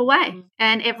chip away,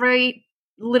 and every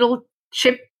little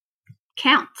chip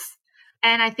counts.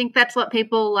 And I think that's what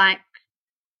people like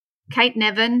Kate,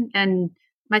 Nevin, and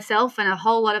myself, and a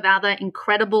whole lot of other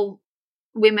incredible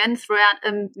women throughout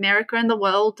America and the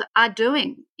world are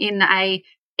doing in a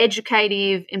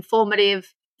educative,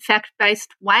 informative,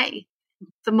 fact-based way.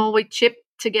 The more we chip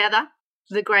together,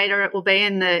 the greater it will be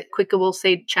and the quicker we'll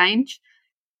see change.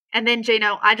 And then,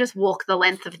 Gino, I just walk the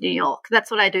length of New York.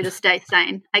 That's what I do to stay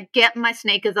sane. I get my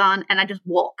sneakers on and I just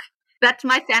walk. That's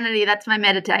my sanity. That's my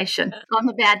meditation on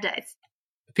the bad days.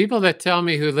 People that tell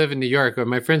me who live in New York, or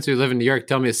my friends who live in New York,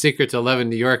 tell me a secret to love in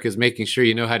New York is making sure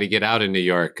you know how to get out in New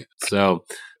York. So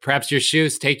perhaps your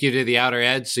shoes take you to the outer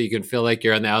edge so you can feel like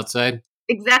you're on the outside.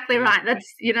 Exactly right.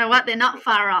 That's, you know what? They're not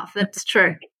far off. That's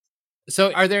true.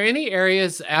 So are there any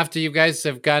areas after you guys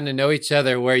have gotten to know each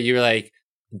other where you're like,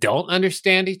 don't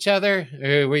understand each other,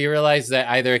 or where you realize that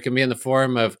either it can be in the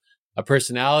form of a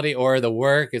personality or the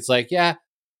work? It's like, yeah,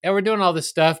 we're doing all this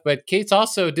stuff, but Kate's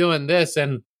also doing this,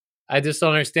 and I just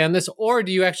don't understand this. Or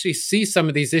do you actually see some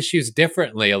of these issues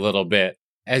differently a little bit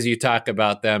as you talk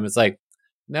about them? It's like,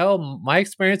 no, my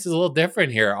experience is a little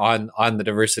different here on the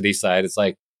diversity side. It's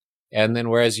like, and then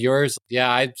whereas yours,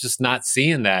 yeah, I'm just not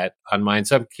seeing that on mine.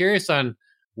 So I'm curious on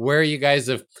where you guys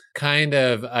have kind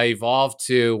of evolved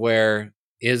to. Where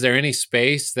is there any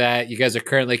space that you guys are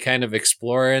currently kind of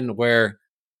exploring where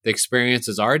the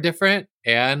experiences are different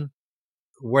and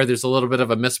where there's a little bit of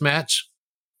a mismatch?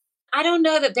 I don't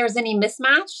know that there's any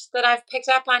mismatch that I've picked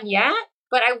up on yet,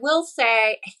 but I will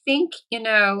say, I think,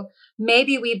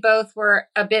 maybe we both were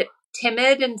a bit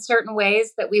timid in certain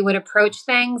ways that we would approach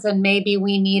things, and maybe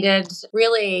we needed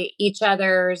really each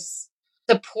other's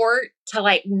support to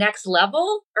like next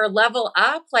level or level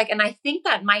up. And I think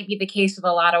that might be the case with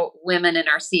a lot of women in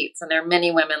our seats. And there are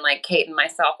many women like Kate and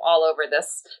myself all over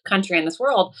this country and this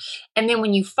world. And then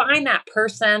when you find that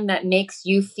person that makes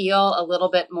you feel a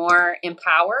little bit more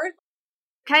empowered,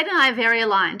 Kate and I are very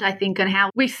aligned, I think, on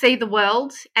how we see the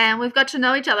world, and we've got to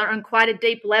know each other on quite a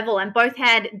deep level and both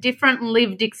had different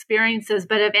lived experiences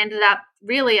but have ended up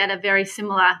really at a very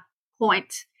similar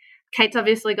point. Kate's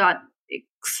obviously got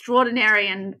extraordinary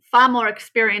and far more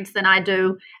experience than I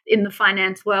do in the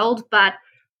finance world, but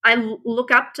I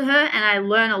look up to her and I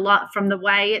learn a lot from the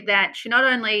way that she not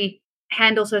only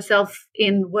handles herself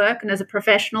in work and as a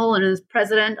professional and as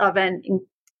president of an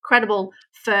incredible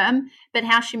firm, but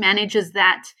how she manages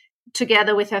that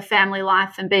together with her family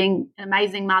life and being an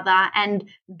amazing mother and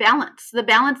balance. The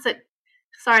balance that,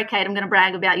 sorry, Kate, I'm going to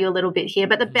brag about you a little bit here,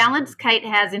 but the balance Kate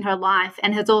has in her life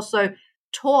and has also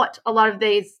taught a lot of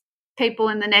these people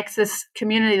in the Nexus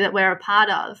community that we're a part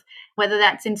of, whether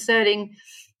that's inserting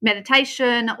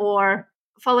meditation or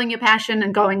following your passion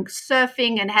and going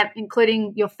surfing and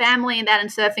including your family in that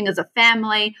and surfing as a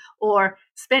family, or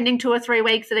spending 2 or 3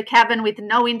 weeks at a cabin with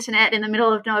no internet in the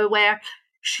middle of nowhere.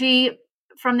 She,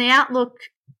 from the outlook,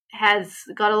 has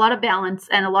got a lot of balance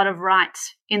and a lot of right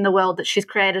in the world that she's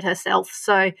created herself.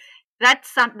 So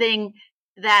that's something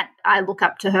that I look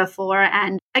up to her for.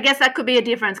 And I guess that could be a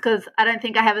difference because I don't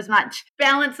think I have as much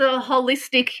balance or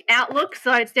holistic outlook.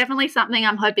 So it's definitely something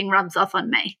I'm hoping rubs off on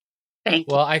me. Thank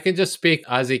you. Well, I can just speak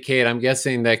Aussie Kate. I'm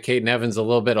guessing that Kate Nevin's a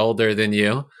little bit older than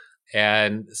you.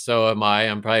 And so am I.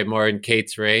 I'm probably more in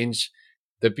Kate's range.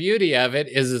 The beauty of it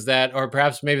is that, or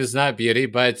perhaps maybe it's not beauty,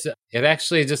 but it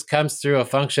actually just comes through a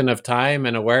function of time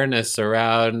and awareness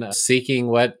around seeking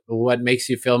what makes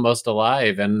you feel most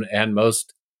alive and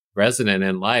most resonant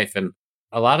in life. And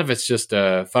a lot of it's just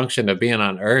a function of being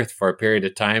on Earth for a period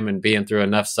of time and being through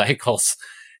enough cycles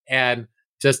and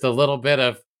just a little bit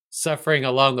of suffering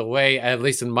along the way. At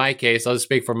least in my case, I'll just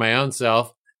speak for my own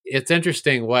self. It's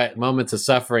interesting what moments of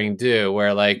suffering do,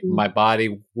 where like my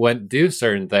body wouldn't do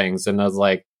certain things. And I was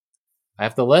like, I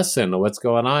have to listen to what's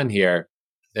going on here.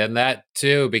 And that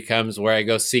too becomes where I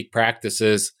go seek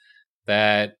practices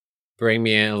that bring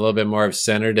me in a little bit more of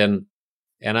centered. And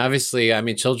obviously, I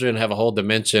mean, children have a whole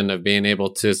dimension of being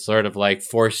able to sort of like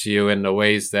force you into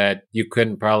ways that you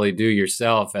couldn't probably do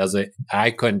yourself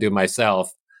I couldn't do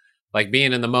myself, like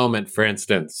being in the moment, for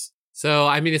instance. So,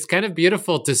 I mean, it's kind of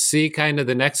beautiful to see kind of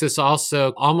the Nexus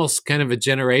also almost kind of a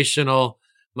generational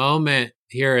moment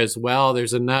here as well.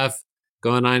 There's enough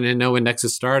going on. I know when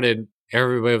Nexus started,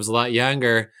 everybody was a lot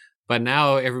younger, but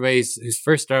now who's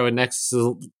first started with Nexus is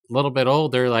a little bit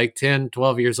older, like 10,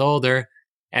 12 years older.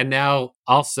 And now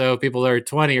also people that are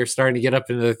 20 are starting to get up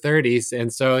into their 30s.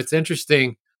 And so it's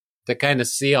interesting to kind of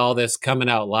see all this coming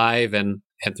out live and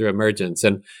through emergence.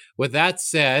 And with that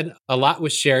said, a lot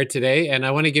was shared today, and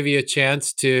I want to give you a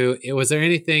chance was there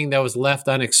anything that was left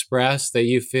unexpressed that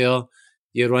you feel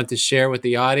you'd want to share with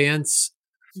the audience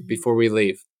before we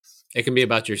leave? It can be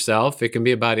about yourself. It can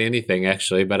be about anything,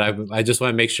 actually, but I just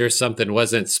want to make sure something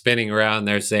wasn't spinning around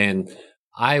there saying,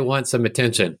 I want some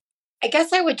attention. I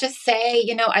guess I would just say,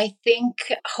 I think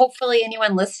hopefully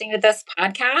anyone listening to this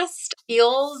podcast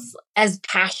feels as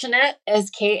passionate as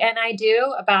Kate and I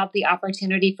do about the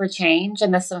opportunity for change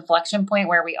and this inflection point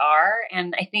where we are.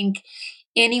 And I think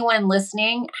anyone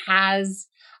listening has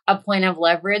a point of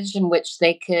leverage in which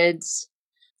they could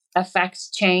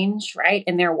affect change, right,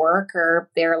 in their work or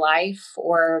their life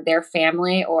or their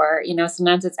family, or,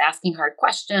 sometimes it's asking hard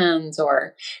questions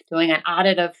or doing an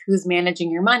audit of who's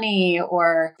managing your money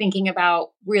or thinking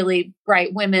about really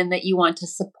bright women that you want to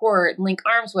support and link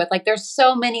arms with. Like there's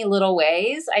so many little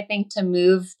ways, I think, to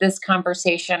move this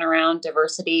conversation around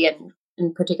diversity and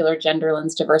in particular gender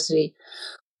lens diversity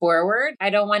forward.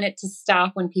 I don't want it to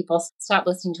stop when people stop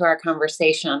listening to our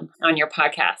conversation on your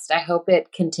podcast. I hope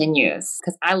it continues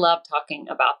because I love talking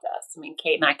about this. I mean,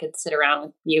 Kate and I could sit around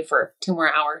with you for 2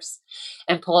 more hours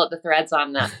and pull up the threads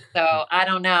on this. So I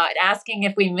don't know. Asking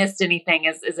if we missed anything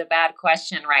is a bad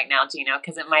question right now, Gino,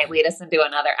 because it might lead us into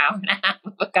another hour and a half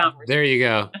of a conversation. There you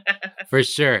go. For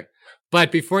sure. But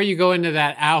before you go into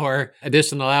that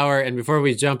additional hour, and before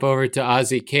we jump over to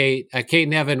Aussie Kate, Kate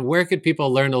Nevin, where could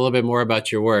people learn a little bit more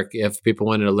about your work if people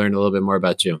wanted to learn a little bit more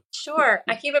about you? Sure.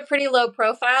 I keep a pretty low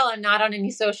profile. I'm not on any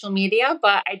social media,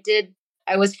 but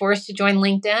I was forced to join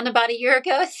LinkedIn about a year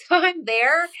ago, so I'm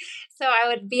there. So I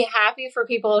would be happy for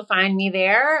people to find me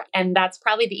there. And that's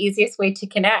probably the easiest way to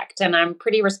connect. And I'm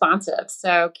pretty responsive.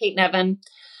 So Kate Nevin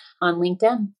on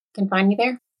LinkedIn, can find me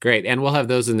there. Great. And we'll have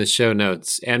those in the show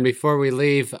notes. And before we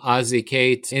leave, Aussie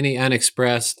Kate, any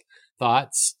unexpressed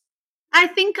thoughts? I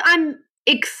think I'm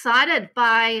excited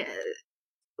by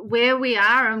where we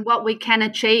are and what we can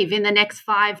achieve in the next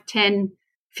 5, 10,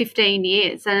 15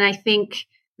 years. And I think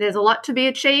there's a lot to be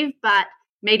achieved, but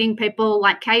meeting people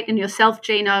like Kate and yourself,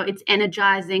 Gino, it's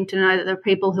energizing to know that there are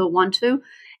people who want to.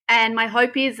 And my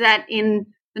hope is that in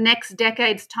the next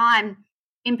decade's time,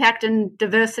 impact and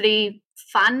diversity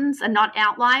funds are not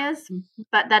outliers,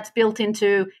 but that's built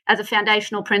into as a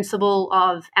foundational principle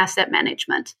of asset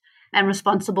management and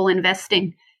responsible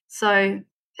investing. So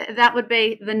that would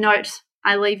be the note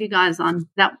I leave you guys on.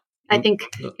 That I think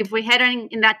if we're heading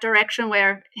in that direction,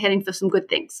 we're heading for some good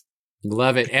things.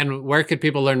 Love it. And where could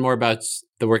people learn more about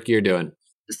the work you're doing?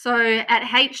 So at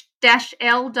h-l.vc,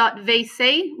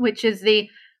 which is the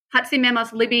Hudson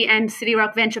Memos, Libby and City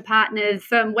Rock Venture Partners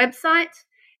firm website,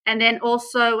 and then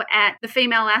also at the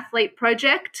Female Athlete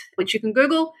Project, which you can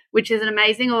Google, which is an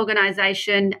amazing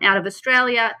organisation out of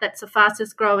Australia that's the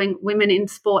fastest growing women in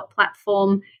sport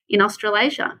platform in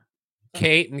Australasia.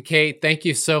 Kate, thank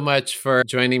you so much for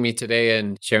joining me today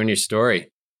and sharing your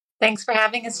story. Thanks for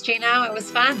having us, Gino. It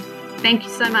was fun. Thank you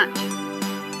so much.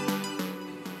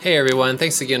 Hey everyone,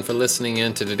 thanks again for listening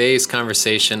in to today's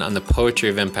conversation on the Poetry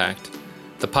of Impact.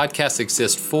 The podcast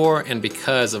exists for and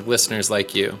because of listeners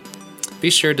like you.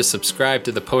 Be sure to subscribe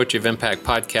to the Poetry of Impact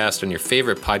podcast on your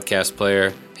favorite podcast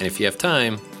player, and if you have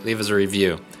time, leave us a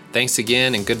review. Thanks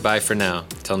again, and goodbye for now.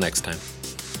 Till next time.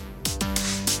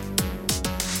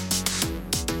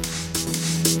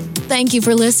 Thank you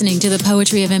for listening to the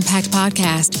Poetry of Impact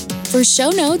podcast. For show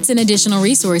notes and additional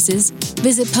resources,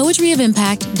 visit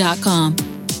poetryofimpact.com.